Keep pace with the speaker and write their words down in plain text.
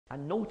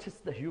and notice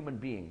the human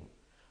being.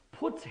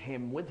 Put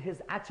him with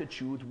his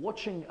attitude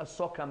watching a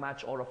soccer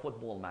match or a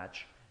football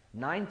match.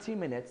 90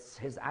 minutes,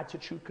 his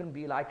attitude can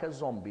be like a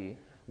zombie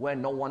where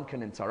no one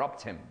can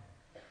interrupt him.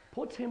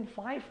 Put him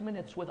 5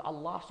 minutes with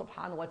Allah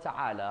subhanahu wa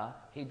ta'ala,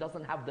 he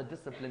doesn't have the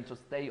discipline to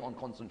stay on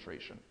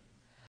concentration.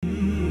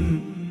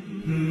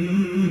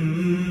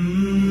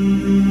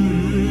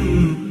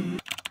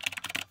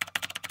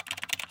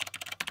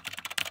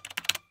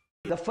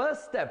 The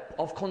first step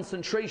of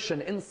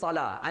concentration in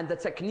Salah and the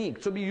technique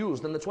to be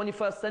used in the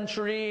 21st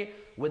century,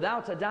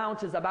 without a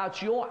doubt, is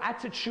about your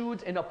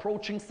attitude in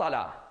approaching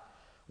Salah.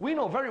 We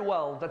know very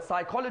well that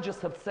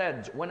psychologists have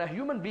said when a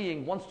human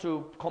being wants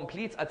to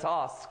complete a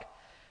task,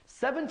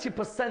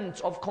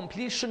 70% of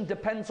completion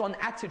depends on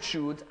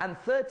attitude and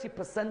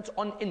 30%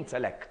 on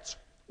intellect.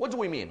 What do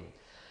we mean?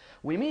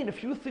 We mean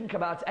if you think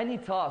about any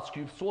task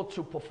you've sought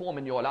to perform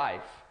in your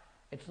life,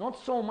 it's not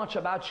so much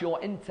about your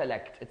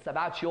intellect, it's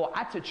about your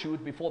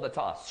attitude before the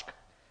task.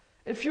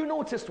 If you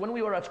noticed when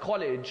we were at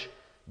college,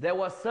 there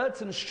were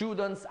certain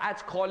students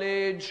at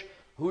college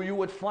who you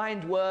would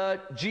find were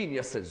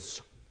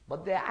geniuses.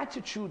 But their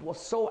attitude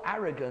was so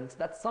arrogant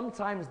that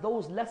sometimes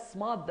those less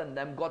smart than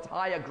them got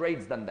higher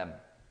grades than them.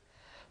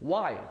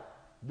 Why?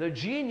 The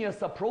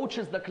genius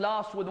approaches the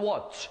class with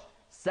what?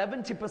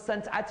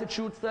 70%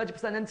 attitude,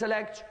 30%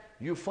 intellect.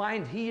 You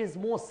find he is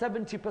more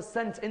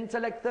 70%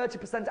 intellect,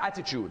 30%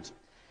 attitude.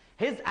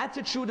 His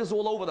attitude is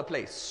all over the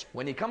place.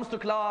 When he comes to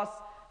class,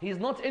 he's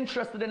not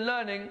interested in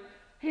learning.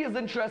 He is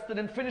interested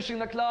in finishing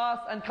the class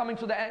and coming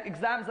to the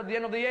exams at the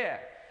end of the year.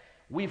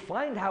 We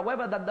find,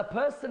 however, that the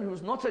person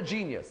who's not a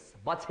genius,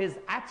 but his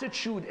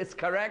attitude is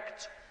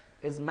correct,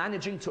 is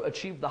managing to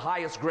achieve the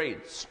highest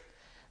grades.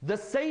 The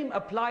same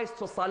applies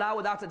to Salah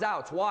without a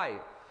doubt. Why?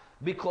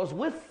 Because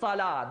with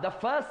Salah, the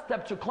first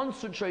step to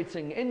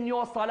concentrating in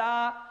your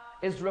Salah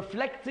is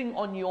reflecting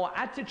on your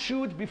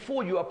attitude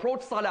before you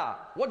approach Salah.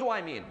 What do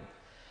I mean?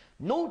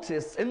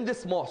 Notice in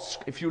this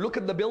mosque, if you look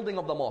at the building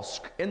of the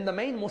mosque, in the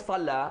main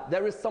musalla,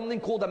 there is something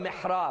called a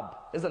mihrab,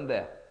 isn't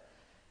there?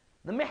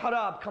 The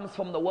mihrab comes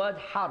from the word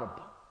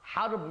harb.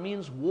 Harb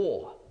means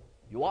war.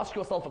 You ask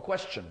yourself a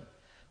question.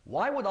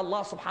 Why would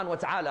Allah subhanahu wa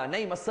ta'ala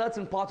name a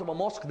certain part of a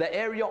mosque the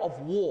area of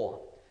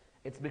war?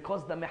 It's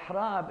because the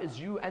mihrab is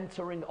you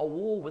entering a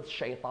war with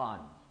shaitan.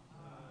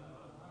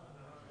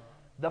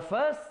 The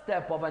first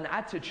step of an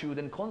attitude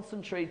in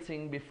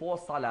concentrating before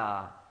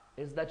Salah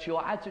is that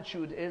your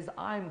attitude is,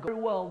 I'm very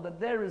well that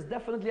there is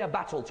definitely a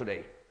battle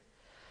today.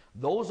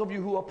 Those of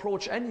you who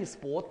approach any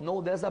sport know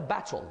there's a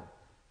battle.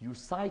 You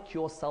psych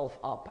yourself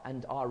up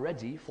and are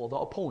ready for the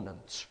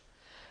opponent.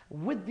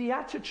 With the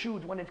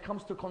attitude when it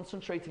comes to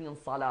concentrating in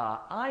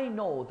Salah, I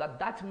know that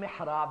that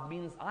mihrab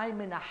means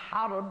I'm in a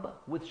harb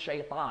with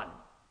shaitan.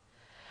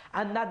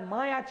 And that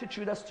my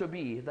attitude has to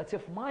be that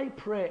if my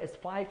prayer is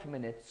 5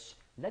 minutes,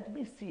 let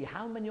me see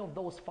how many of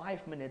those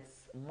 5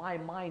 minutes my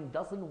mind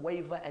doesn't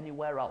waver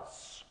anywhere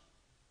else.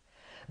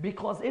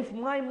 Because if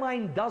my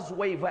mind does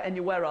waver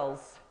anywhere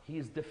else,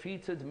 he's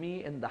defeated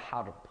me in the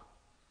harb.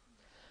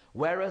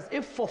 Whereas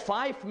if for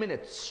 5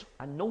 minutes,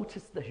 and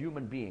notice the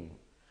human being,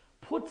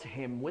 put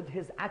him with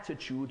his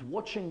attitude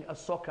watching a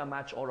soccer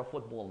match or a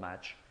football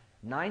match,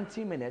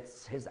 90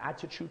 minutes, his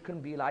attitude can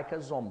be like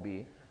a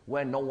zombie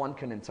where no one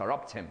can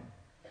interrupt him.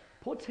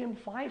 Put him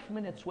 5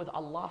 minutes with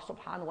Allah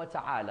subhanahu wa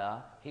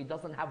ta'ala, he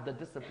doesn't have the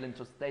discipline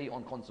to stay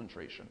on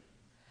concentration.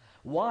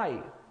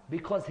 Why?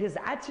 Because his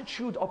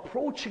attitude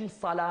approaching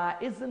Salah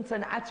isn't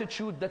an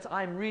attitude that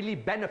I'm really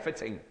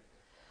benefiting.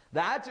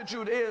 The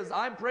attitude is,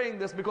 I'm praying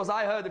this because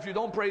I heard if you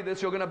don't pray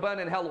this, you're going to burn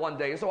in hell one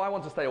day, so I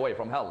want to stay away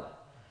from hell.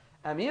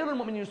 Amir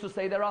al-Mu'min used to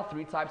say there are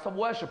 3 types of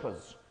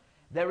worshippers.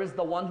 There is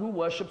the one who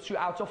worships you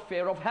out of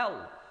fear of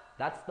hell.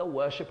 That's the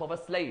worship of a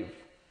slave.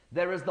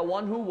 There is the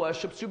one who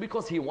worships you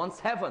because he wants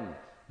heaven.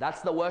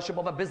 That's the worship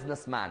of a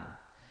businessman.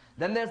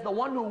 Then there's the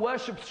one who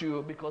worships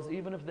you because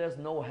even if there's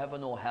no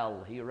heaven or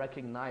hell, he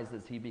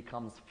recognizes he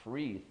becomes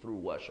free through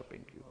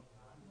worshipping you.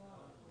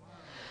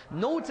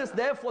 Notice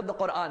therefore the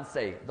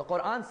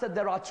Quran said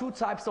there are 2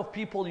 types of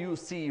people you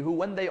see who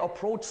when they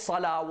approach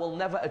Salah will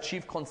never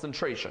achieve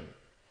concentration.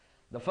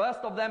 The first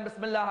of them,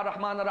 Bismillah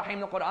ar-Rahman ar-Rahim,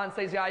 the Quran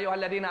says, Ya ayyuha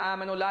alladhina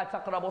amanu la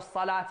taqrabu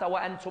as-salata wa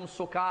antum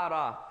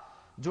sukara.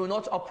 Do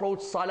not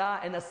approach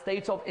Salah in a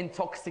state of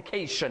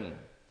intoxication.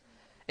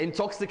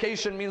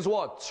 Intoxication means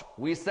what?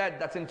 We said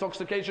that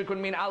intoxication could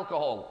mean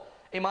alcohol.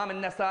 Imam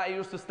al-Nasa'i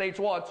used to state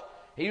what?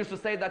 He used to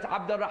say that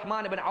Abd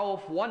al-Rahman ibn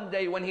Auf, one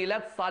day when he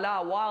led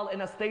Salah while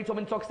in a state of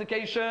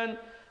intoxication,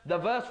 the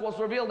verse was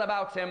revealed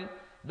about him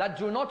that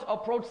do not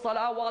approach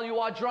Salah while you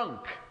are drunk.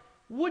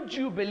 Would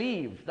you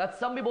believe that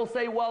some people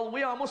say, well,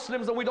 we are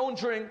Muslims and we don't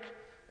drink?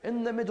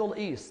 In the Middle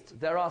East,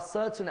 there are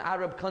certain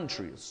Arab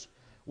countries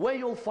where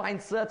you'll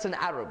find certain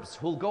Arabs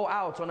who'll go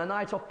out on a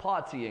night of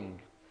partying.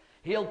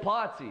 He'll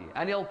party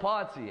and he'll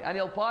party and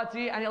he'll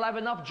party and he'll have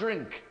enough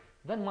drink.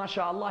 Then,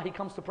 mashallah, he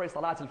comes to pray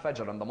Salat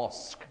al-Fajr in the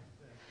mosque.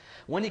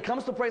 When he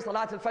comes to pray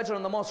Salat al-Fajr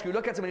in the mosque, you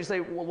look at him and you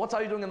say, well, what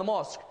are you doing in the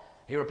mosque?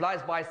 He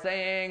replies by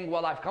saying,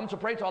 well, I've come to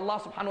pray to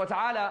Allah subhanahu wa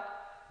ta'ala.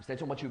 You say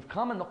to him, but you've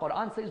come and the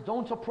Quran says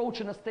don't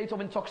approach in a state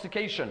of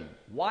intoxication.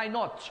 Why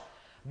not?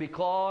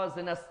 Because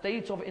in a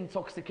state of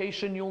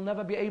intoxication you'll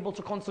never be able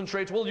to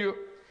concentrate, will you?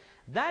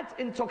 That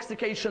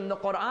intoxication, the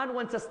Quran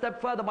went a step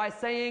further by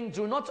saying,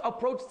 do not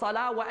approach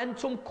Salah wa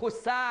antum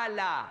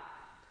kusala.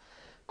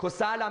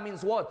 Kusala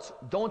means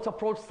what? Don't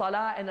approach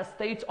Salah in a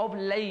state of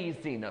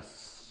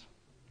laziness.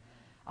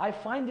 I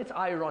find it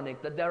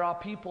ironic that there are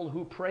people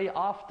who pray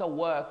after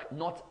work,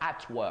 not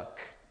at work.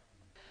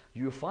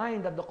 You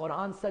find that the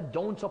Quran said,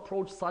 don't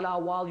approach Salah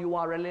while you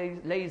are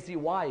lazy.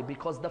 Why?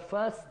 Because the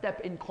first step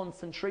in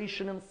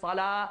concentration in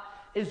Salah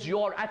is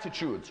your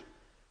attitude.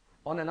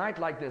 On a night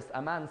like this,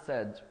 a man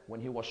said,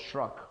 when he was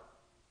struck,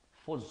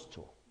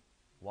 Fuztu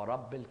wa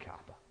Rabbil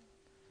Kaaba.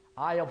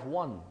 I have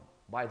won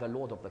by the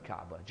Lord of the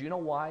Kaaba. Do you know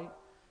why?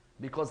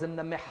 Because in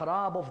the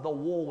mihrab of the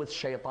war with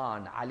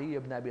Shaitan, Ali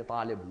ibn Abi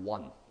Talib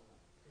won.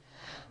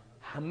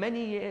 How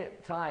many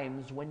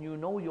times when you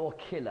know your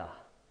killer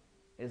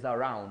is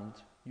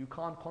around, you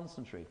can't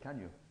concentrate, can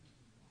you?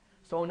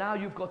 So now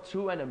you've got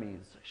two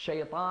enemies,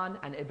 Shaitan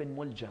and Ibn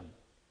Muljam.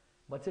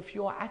 But if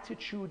your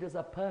attitude is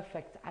a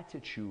perfect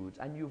attitude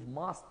and you've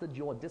mastered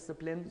your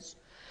disciplines,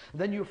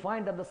 then you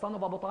find that the son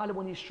of Abu Talib,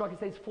 when he's struck, he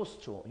says,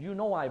 Fustu, you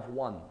know I've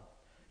won.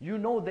 You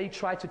know they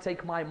try to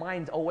take my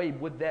mind away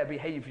with their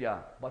behavior,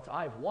 but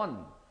I've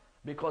won.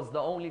 Because the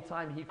only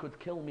time he could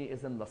kill me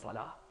is in the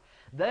Salah.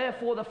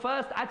 Therefore, the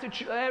first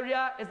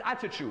area is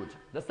attitude.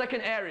 The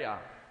second area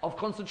of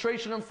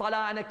concentration on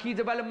Salah and a key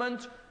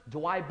development,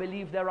 do I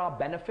believe there are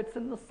benefits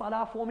in the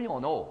Salah for me or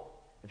no?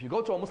 If you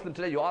go to a Muslim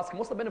today, you ask him,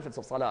 what's the benefits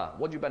of Salah?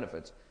 What do you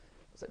benefit?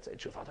 I say,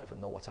 Chief, I don't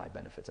even know what I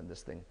benefit in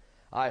this thing.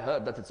 I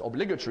heard that it's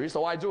obligatory,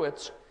 so I do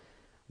it.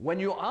 When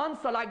you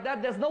answer like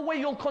that, there's no way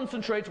you'll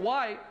concentrate.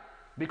 Why?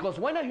 Because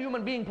when a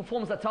human being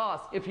performs a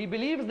task, if he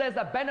believes there's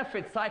a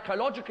benefit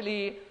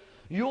psychologically,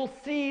 you'll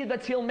see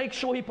that he'll make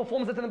sure he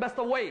performs it in the best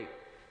of way.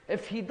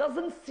 If he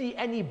doesn't see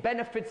any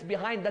benefits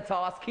behind the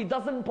task, he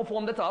doesn't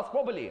perform the task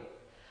properly.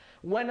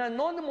 When a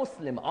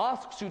non-Muslim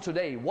asks you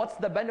today, what's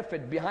the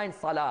benefit behind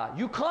Salah?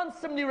 You can't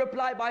simply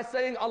reply by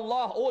saying,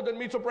 Allah ordered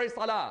me to pray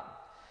Salah.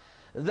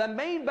 The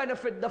main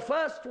benefit, the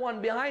first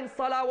one behind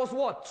Salah was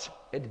what?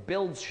 It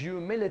builds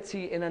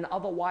humility in an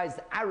otherwise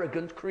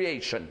arrogant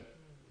creation.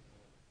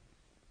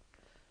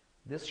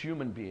 This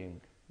human being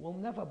will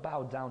never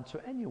bow down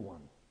to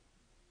anyone.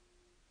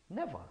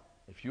 Never.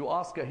 If you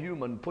ask a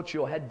human, put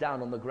your head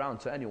down on the ground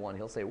to anyone,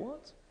 he'll say,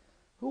 what?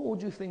 Who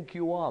would you think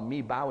you are,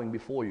 me bowing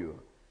before you?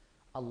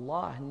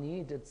 Allah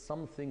needed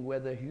something where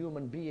the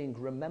human being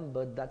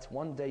remembered that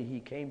one day he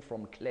came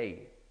from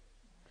clay.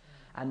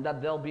 And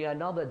that there'll be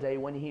another day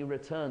when he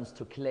returns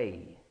to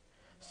clay.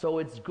 So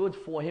it's good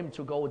for him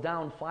to go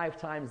down 5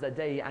 times a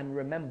day and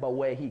remember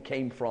where he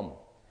came from.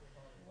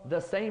 The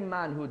same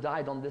man who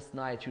died on this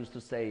night used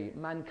to say,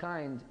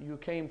 mankind, you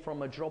came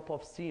from a drop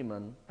of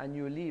semen and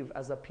you leave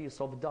as a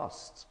piece of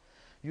dust.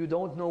 You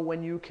don't know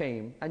when you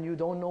came and you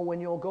don't know when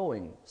you're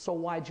going. So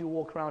why do you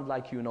walk around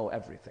like you know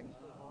everything?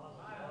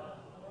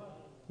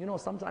 You know,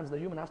 sometimes the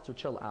human has to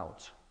chill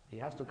out. He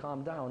has to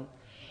calm down.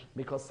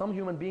 Because some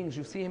human beings,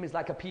 you see him, he's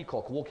like a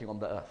peacock walking on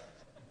the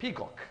earth.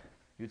 Peacock.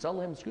 You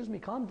tell him, excuse me,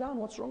 calm down,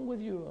 what's wrong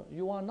with you?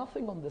 You are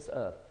nothing on this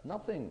earth,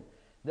 nothing.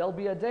 There'll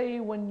be a day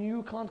when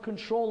you can't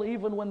control,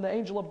 even when the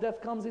angel of death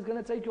comes, he's going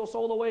to take your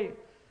soul away.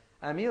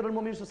 Amir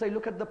al-Mu'minin used to say,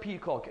 look at the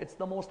peacock, it's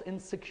the most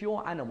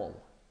insecure animal.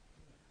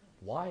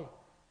 Why?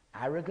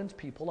 Arrogant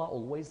people are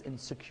always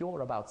insecure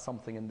about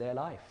something in their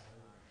life.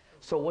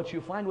 So what you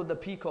find with the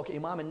peacock,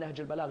 Imam in Nahj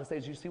al-Balagha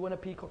says, you see when a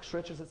peacock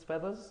stretches its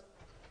feathers,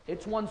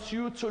 it wants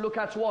you to look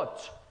at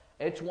what?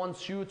 It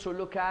wants you to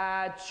look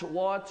at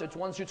what? It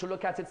wants you to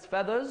look at its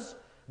feathers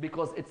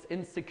because it's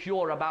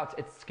insecure about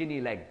its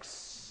skinny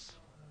legs.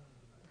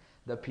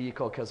 The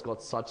peacock has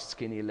got such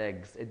skinny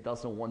legs, it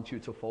doesn't want you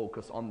to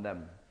focus on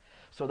them.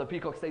 So the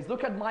peacock says,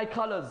 look at my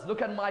colors,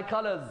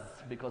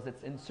 because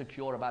it's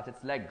insecure about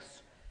its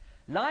legs.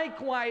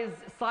 Likewise,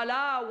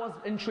 Salah was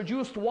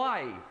introduced,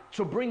 why?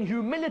 To bring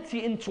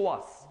humility into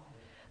us.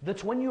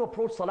 That when you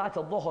approach Salat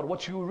al-Dhuhr,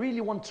 what you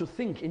really want to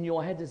think in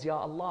your head is, Ya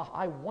Allah,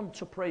 I want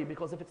to pray,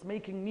 because if it's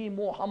making me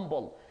more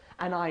humble,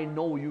 and I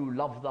know you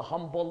love the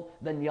humble,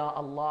 then Ya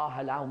Allah,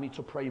 allow me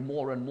to pray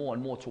more and more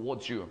and more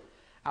towards you.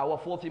 Our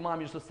fourth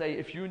Imam used to say,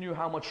 if you knew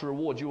how much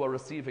reward you are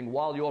receiving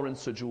while you're in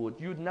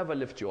sujood, you'd never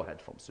lift your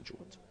head from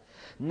sujood.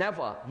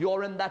 Never.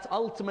 You're in that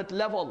ultimate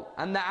level.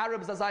 And the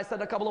Arabs, as I said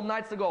a couple of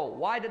nights ago,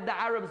 why did the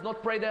Arabs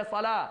not pray their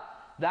Salah?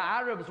 The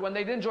Arabs, when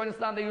they didn't join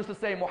Islam, they used to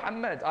say,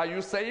 Muhammad, are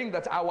you saying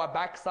that our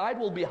backside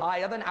will be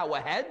higher than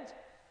our head?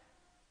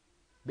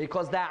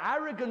 Because the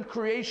arrogant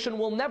creation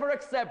will never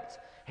accept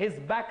his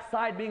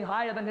backside being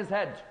higher than his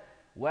head.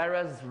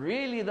 Whereas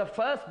really the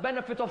first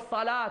benefit of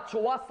Salah to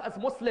us as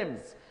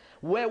Muslims,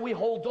 where we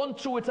hold on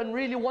to it and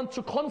really want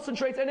to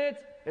concentrate in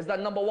it, is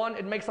that number one,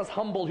 it makes us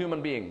humble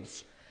human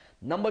beings.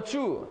 Number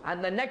two,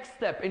 and the next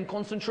step in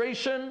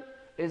concentration,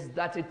 is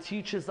that it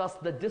teaches us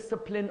the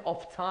discipline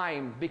of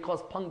time,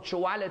 because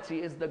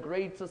punctuality is the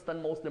greatest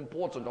and most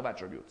important of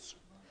attributes.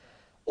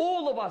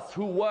 All of us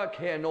who work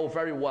here know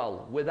very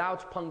well,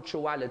 without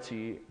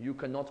punctuality, you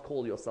cannot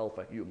call yourself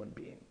a human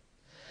being.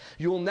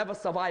 You will never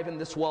survive in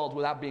this world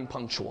without being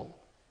punctual.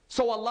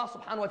 So Allah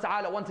subhanahu wa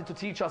ta'ala wanted to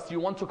teach us, you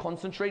want to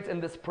concentrate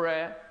in this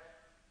prayer.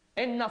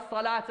 إِنَّ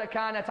الصَّلَاةَ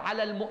كَانَتْ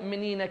عَلَى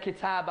الْمُؤْمِنِينَ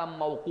كِتَابًا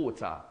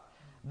مَوْقُوتًا.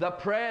 The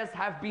prayers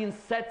have been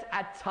set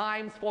at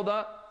times for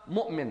the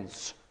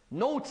mu'mins.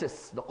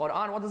 Notice the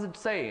Quran, what does it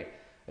say?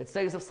 It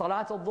says if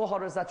Salat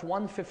al-Dhuhr is at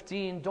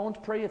 1:15,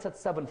 don't pray it at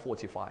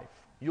 7:45.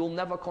 You'll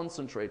never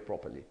concentrate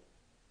properly.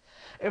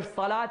 If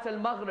Salat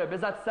al-Maghrib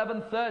is at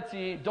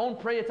 7:30, don't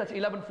pray it at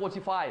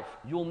 11:45.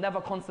 You'll never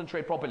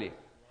concentrate properly.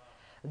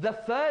 The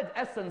third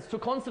essence to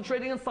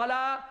concentrating in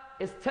Salah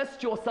is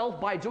test yourself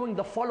by doing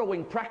the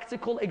following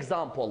practical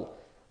example.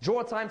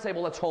 Draw a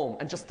timetable at home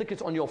and just stick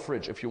it on your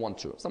fridge if you want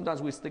to.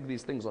 Sometimes we stick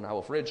these things on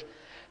our fridge.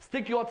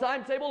 Stick your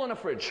timetable on a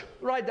fridge.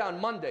 Write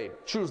down Monday,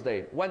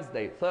 Tuesday,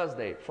 Wednesday,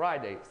 Thursday,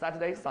 Friday,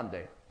 Saturday,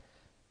 Sunday.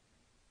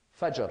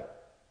 Fajr,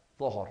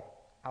 Dhuhr,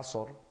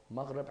 Asr,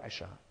 Maghrib,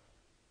 Isha.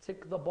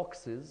 Tick the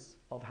boxes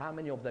of how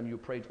many of them you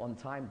prayed on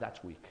time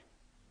that week.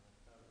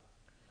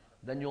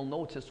 Then you'll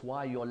notice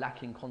why you're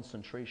lacking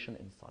concentration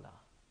in Salah.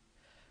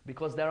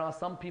 Because there are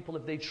some people,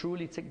 if they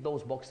truly tick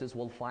those boxes,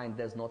 will find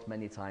there's not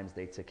many times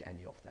they tick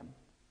any of them.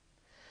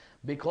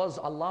 Because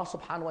Allah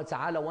subhanahu wa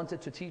ta'ala wanted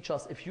to teach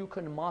us, if you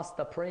can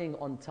master praying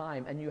on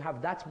time and you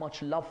have that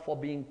much love for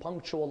being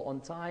punctual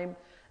on time,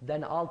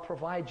 then I'll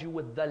provide you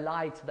with the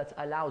light that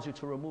allows you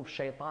to remove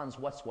shaitan's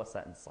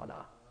waswasa in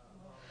Salah.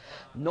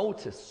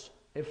 Notice,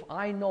 if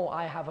I know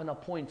I have an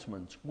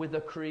appointment with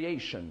a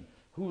creation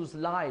whose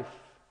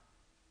life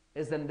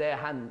is in their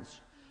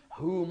hands,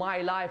 who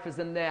my life is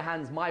in their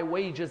hands, my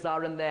wages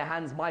are in their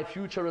hands, my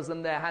future is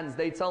in their hands.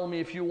 They tell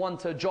me, if you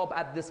want a job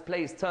at this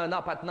place, turn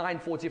up at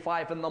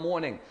 9:45 in the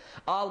morning.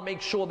 I'll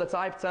make sure that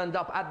I've turned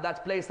up at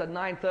that place at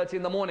 9:30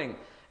 in the morning.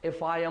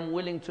 If I am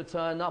willing to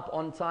turn up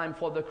on time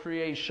for the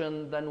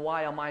creation, then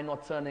why am I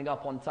not turning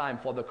up on time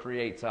for the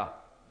Creator?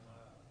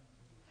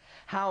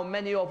 How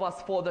many of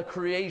us for the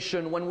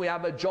creation, when we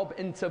have a job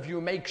interview,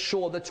 make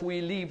sure that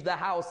we leave the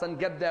house and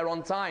get there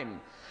on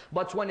time?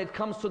 But when it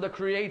comes to the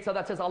Creator,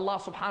 that is Allah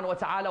subhanahu wa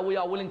ta'ala, we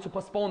are willing to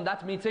postpone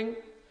that meeting?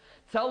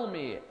 Tell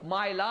me,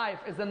 my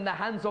life is in the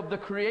hands of the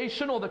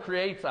creation or the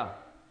Creator?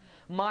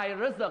 My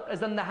rizq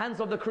is in the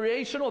hands of the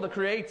creation or the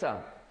Creator?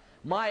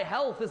 My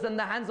health is in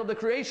the hands of the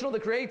creation or the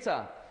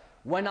Creator?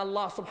 When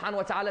Allah subhanahu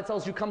wa ta'ala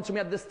tells you, come to me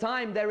at this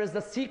time, there is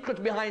a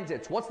secret behind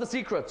it. What's the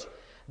secret?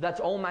 That,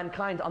 oh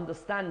mankind,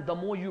 understand, the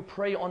more you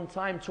pray on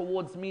time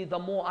towards me, the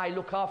more I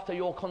look after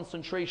your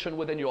concentration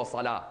within your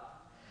salah.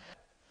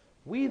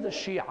 We the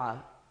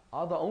Shia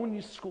are the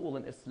only school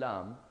in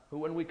Islam who,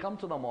 when we come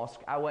to the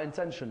mosque, our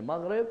intention,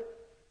 Maghrib,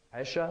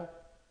 Isha,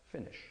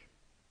 finish.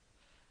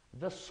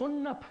 The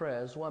Sunnah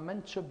prayers were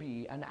meant to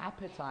be an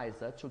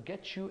appetizer to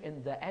get you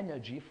in the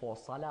energy for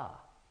Salah.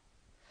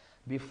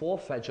 Before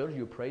Fajr,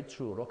 you prayed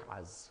 2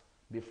 rak'ahs.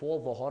 Before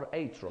Dhuhr,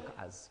 8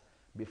 rak'ahs.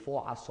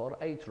 Before Asr,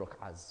 8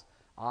 rak'ahs.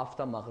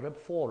 After Maghrib,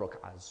 4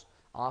 rak'ahs.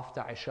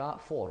 After Isha,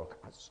 4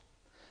 rak'ahs.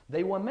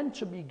 They were meant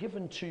to be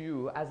given to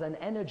you as an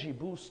energy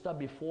booster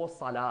before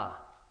Salah.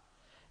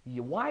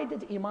 Why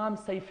did Imam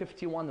say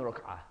 51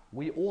 rak'ah?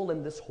 We all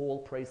in this hall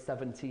pray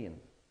 17.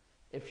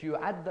 If you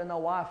add the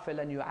nawafil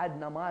and you add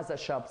namaz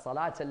ashab,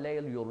 salat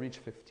al-layl, you'll reach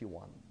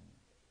 51.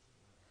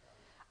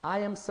 I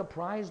am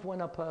surprised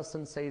when a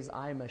person says,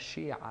 I'm a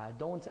Shia.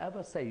 Don't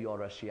ever say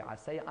you're a Shia.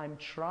 Say, I'm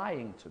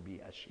trying to be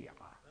a Shia.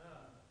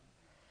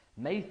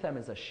 Maytham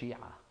is a Shia.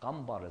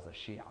 Qambar is a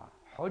Shia.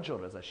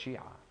 Hujr is a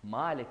Shia.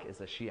 Malik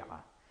is a Shia.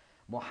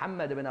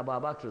 Muhammad ibn Abu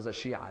Bakr is a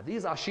Shia.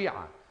 These are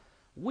Shia.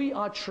 We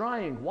are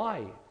trying.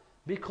 Why?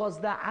 Because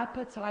the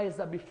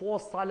appetizer before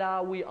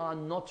Salah, we are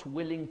not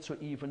willing to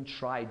even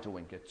try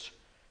doing it.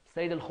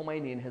 Sayyid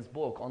al-Khumaini in his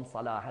book on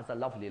Salah has a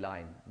lovely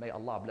line. May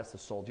Allah bless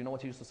his soul. Do you know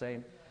what he used to say?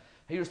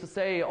 He used to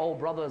say, oh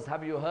brothers,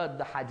 have you heard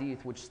the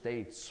hadith which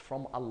states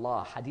from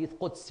Allah, hadith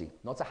Qudsi,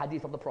 not a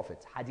hadith of the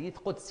Prophet,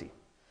 hadith Qudsi.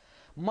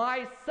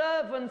 My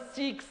servant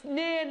seeks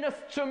nearness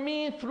to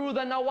me through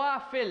the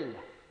nawafil.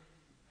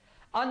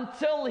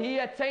 Until he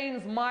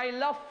attains my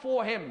love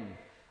for him,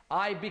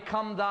 I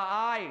become the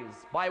eyes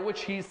by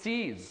which he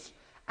sees,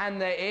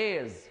 and the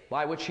ears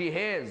by which he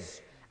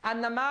hears,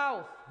 and the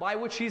mouth by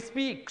which he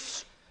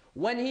speaks.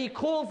 When he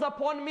calls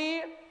upon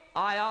me,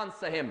 I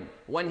answer him.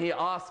 When he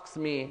asks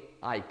me,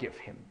 I give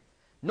him.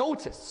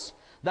 Notice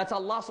that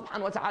Allah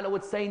subhanahu wa ta'ala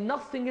would say,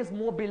 nothing is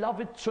more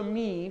beloved to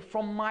me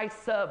from my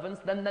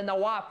servants than the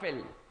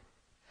nawafil.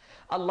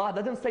 Allah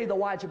didn't say the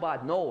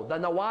wajibat, no, the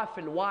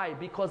nawafil. Why?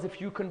 Because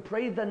if you can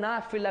pray the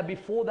nafila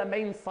before the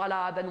main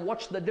salah, then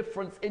watch the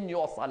difference in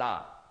your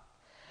salah.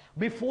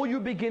 Before you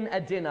begin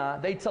a dinner,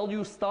 they tell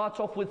you start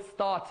off with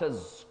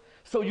starters,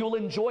 so you'll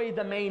enjoy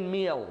the main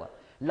meal.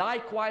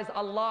 Likewise,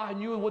 Allah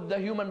knew with the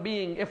human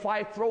being, if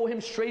I throw him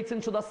straight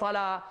into the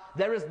salah,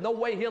 there is no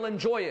way he'll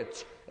enjoy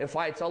it. If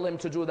I tell him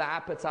to do the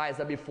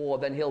appetizer before,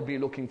 then he'll be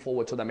looking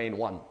forward to the main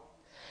one.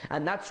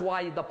 And that's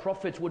why the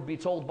Prophet would be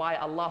told by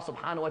Allah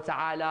subhanahu wa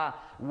ta'ala,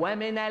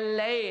 وَمِنَ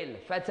اللَّيْلِ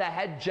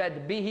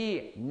فَتَهَجَّدْ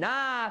بِهِ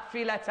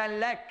نَافِلَةً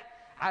لَكَ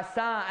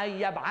عَسَىٰ أَن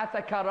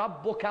يَبْعَثَكَ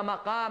رَبُّكَ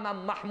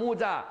مَقَامًا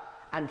مَحْمُودًا.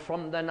 And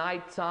from the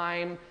night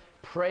time,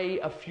 pray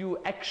a few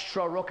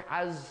extra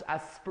rak'ahs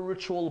as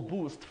spiritual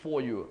boost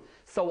for you.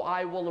 So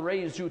I will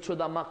raise you to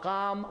the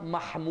Maqam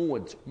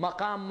Mahmud.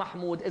 Maqam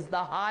Mahmud is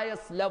the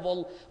highest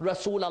level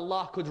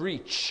Rasulullah could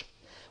reach.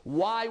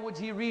 Why would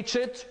he reach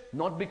it?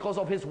 Not because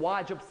of his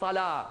wajib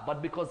salah,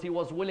 but because he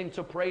was willing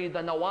to pray the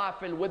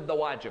nawafil with the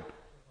wajib.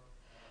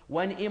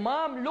 When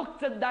Imam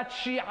looked at that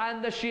Shia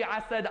and the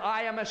Shia said,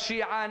 I am a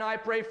Shia and I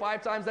pray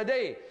 5 times a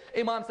day.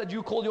 Imam said,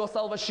 you call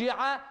yourself a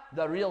Shia?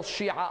 The real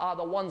Shia are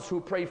the ones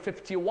who pray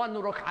 51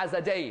 rak'ahs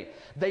a day.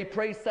 They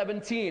pray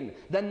 17,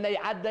 then they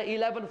add the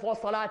 11 for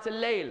Salat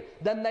al-Layl,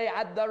 then they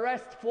add the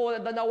rest for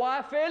the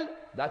Nawafil.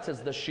 That is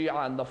the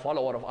Shia and the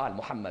follower of Al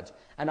Muhammad.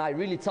 And I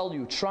really tell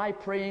you, try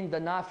praying the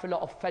Nafilah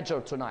of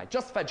Fajr tonight,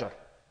 just Fajr.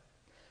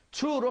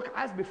 2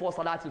 rak'ahs before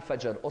Salat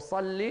al-Fajr.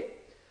 Usalli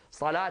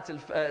Salat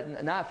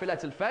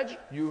Nafilat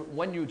al-Fajr,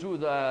 when you do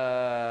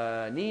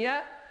the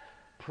Niyyah,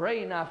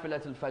 pray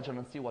Nafilat al-Fajr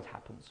and see what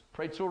happens.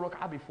 Pray 2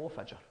 rak'ah before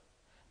Fajr.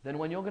 Then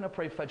when you're going to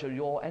pray Fajr,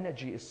 your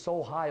energy is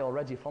so high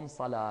already from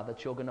Salah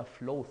that you're going to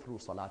flow through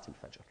Salat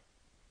al-Fajr.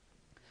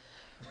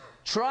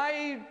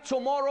 Try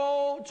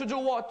tomorrow to do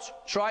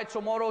what? Try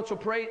tomorrow to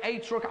pray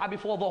 8 rak'ah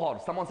before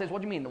Dhuhr. Someone says,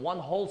 what do you mean? 1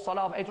 whole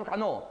Salah of 8 rak'ah?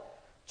 No.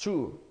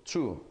 2,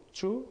 2,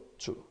 2,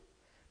 2.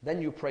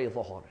 Then you pray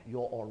Dhuhr.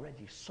 You're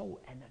already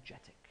so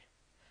energetic.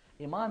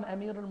 Imam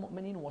Amir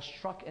al-Mu'mineen was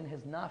struck in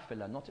his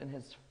nafilah, not in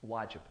his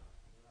wajib.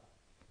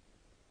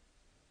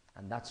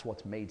 And that's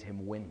what made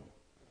him win.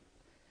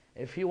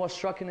 If he was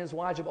struck in his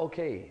wajib,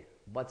 okay.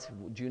 But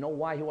do you know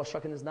why he was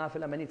struck in his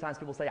nafilah? Many times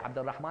people say,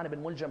 Abdul Rahman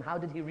ibn Muljam, how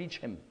did he reach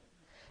him?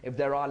 If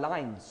there are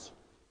lines,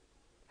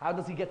 how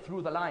does he get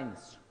through the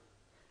lines?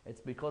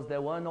 It's because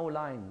there were no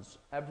lines.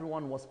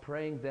 Everyone was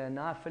praying their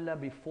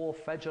nafilah before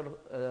Fajr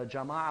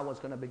Jama'ah was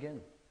going to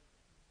begin.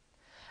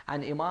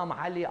 And Imam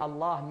Ali,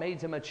 Allah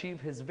made him achieve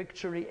his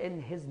victory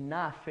in his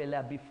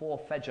nafilah before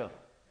Fajr.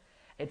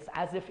 It's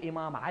as if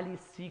Imam Ali's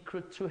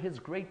secret to his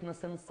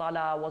greatness in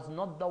Salah was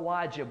not the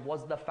wajib,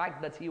 was the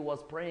fact that he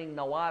was praying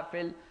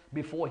nawafil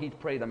before he'd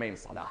pray the main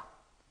Salah.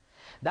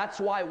 That's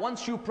why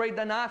once you pray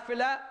the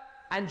nafilah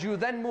and you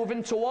then move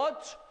into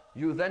what?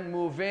 You then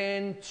move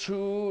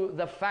into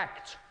the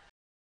fact